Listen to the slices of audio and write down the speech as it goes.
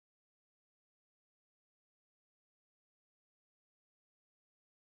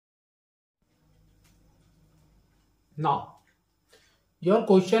Now, your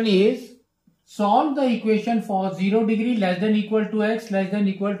question is solve the equation for 0 degree less than equal to x less than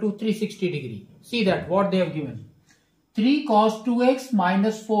equal to 360 degree. See that what they have given. 3 cos 2x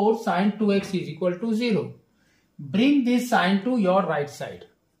minus 4 sin 2x is equal to 0. Bring this sign to your right side.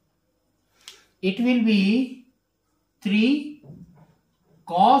 It will be 3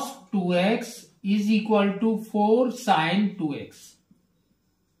 cos 2x is equal to 4 sin 2x.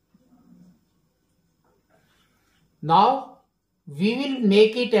 Now we will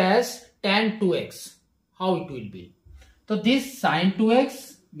make it as tan 2x. How it will be? So this sin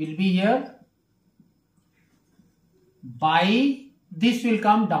 2x will be here. By this will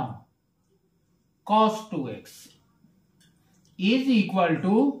come down. Cos 2x is equal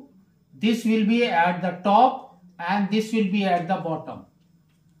to, this will be at the top and this will be at the bottom.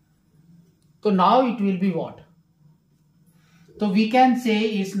 So now it will be what? So we can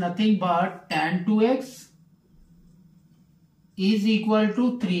say is nothing but tan 2x is equal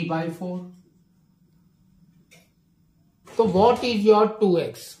to 3 by 4. So what is your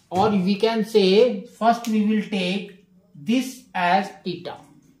 2x? Or we can say first we will take this as theta.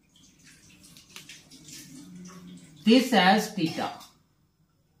 This as theta.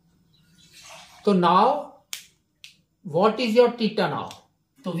 So now what is your theta now?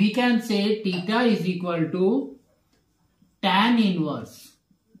 So we can say theta is equal to tan inverse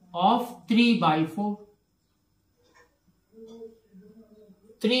of 3 by 4.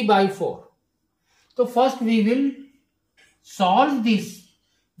 3 by 4. So first we will solve this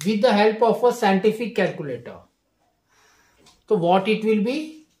with the help of a scientific calculator. So what it will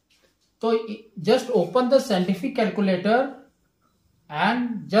be? So just open the scientific calculator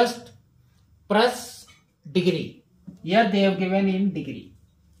and just press degree. Here they have given in degree.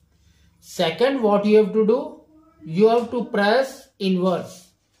 Second, what you have to do? You have to press inverse.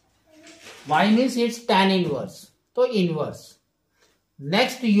 Why means it's tan inverse. So inverse.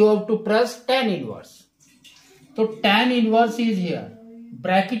 Next you have to press tan inverse. So tan inverse is here.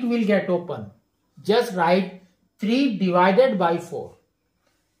 Bracket will get open. Just write 3 divided by 4.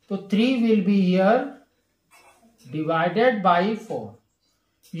 So 3 will be here divided by 4.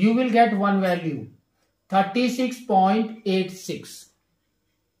 You will get one value. 36.86.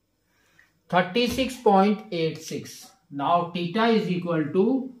 36.86. Now theta is equal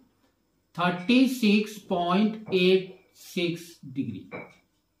to 36.86 degree.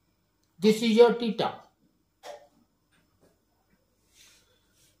 This is your theta.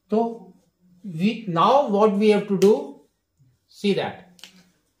 So now what we have to do? See that.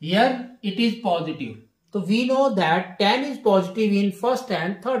 Here it is positive. So we know that tan is positive in first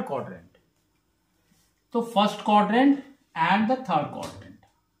and third quadrant. So first quadrant and the third quadrant.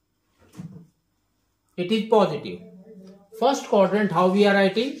 It is positive. First quadrant, how we are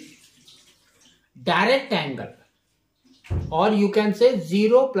writing? Direct angle. Or you can say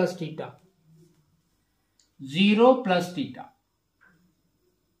 0 plus theta. 0 plus theta.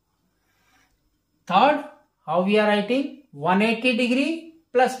 Third, how we are writing? 180 degree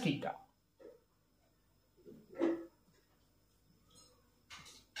plus theta.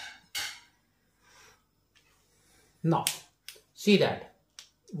 Now, see that.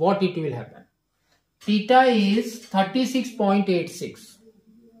 What it will happen. Theta is 36.86.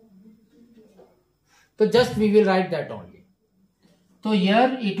 So just we will write that only. So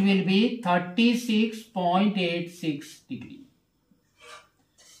here it will be 36.86 degree.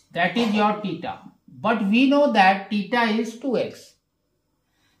 That is your theta. But we know that theta is 2x.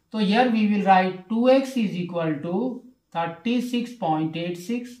 So here we will write 2x is equal to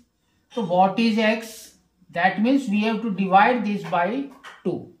 36.86. So what is x? That means we have to divide this by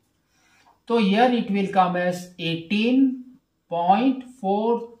 2. So here it will come as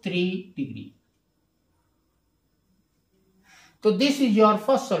 18.43 degree. So this is your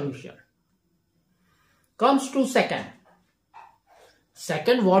first solution. Comes to second.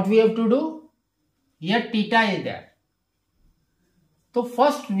 Second, what we have to do? Here theta is there. So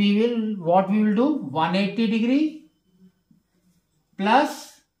first what we will do? 180 degree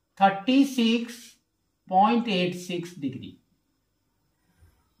plus 36.86 degree.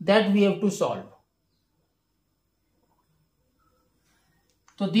 That we have to solve.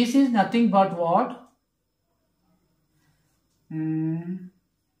 So this is nothing but what?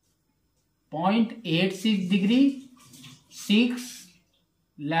 0.86 degree, 6,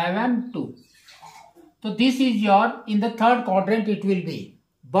 11, 2. So this is your, in the third quadrant it will be.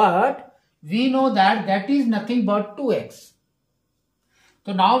 But we know that that is nothing but 2x.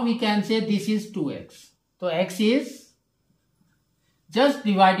 So now we can say this is 2x. So x is just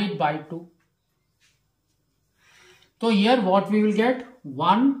divided by 2. So here what we will get?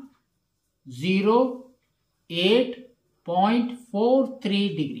 1, 0, 8, 0.43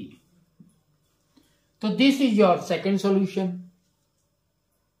 degree. So this is your second solution.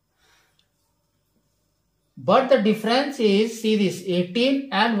 But the difference is, see this, 18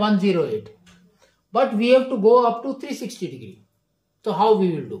 and 108. But we have to go up to 360 degree. So how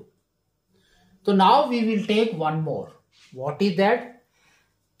we will do? So now we will take one more. What is that?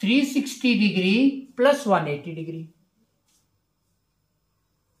 360 degree plus 180 degree.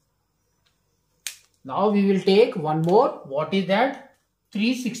 Now we will take one more. What is that?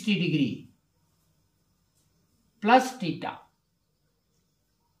 360 degree plus theta.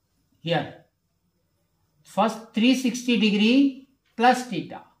 Here. First 360 degree plus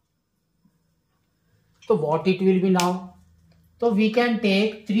theta. So what it will be now? So we can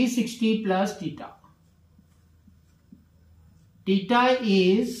take 360 plus theta. Theta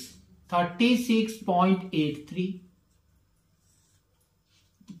is 36.83.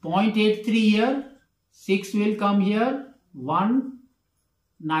 0.83 here. 6 will come here. 9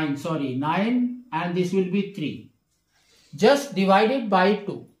 and this will be 3. Just divided by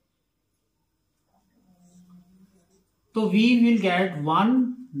 2. So we will get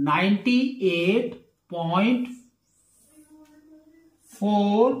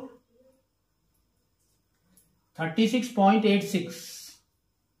 198.4 36.86.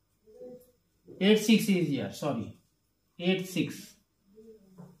 86 is here, sorry. 86.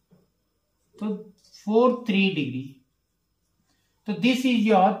 So 43 degree. So this is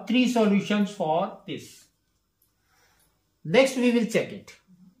your 3 solutions for this. Next we will check it.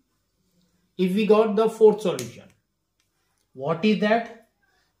 If we got the 4th solution. What is that?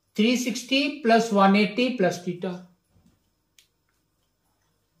 360 plus 180 plus theta.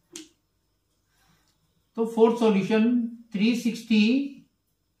 So 4th solution, 360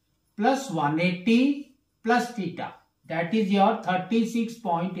 plus 180 plus theta. That is your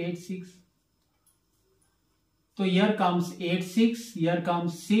 36.86. So here comes 86, here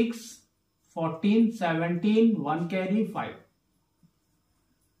comes 6, 14, 17, 1 carry 5.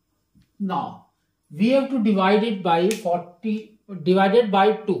 Now we have to divide it by 40 divided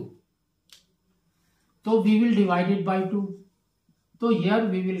by 2. So we will divide it by 2. So here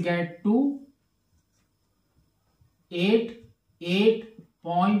we will get 2,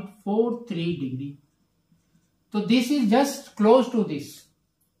 8.43 degree. So this is just close to this.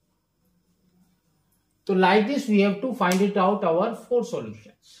 So like this we have to find it out our 4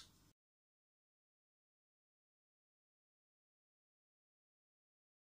 solutions.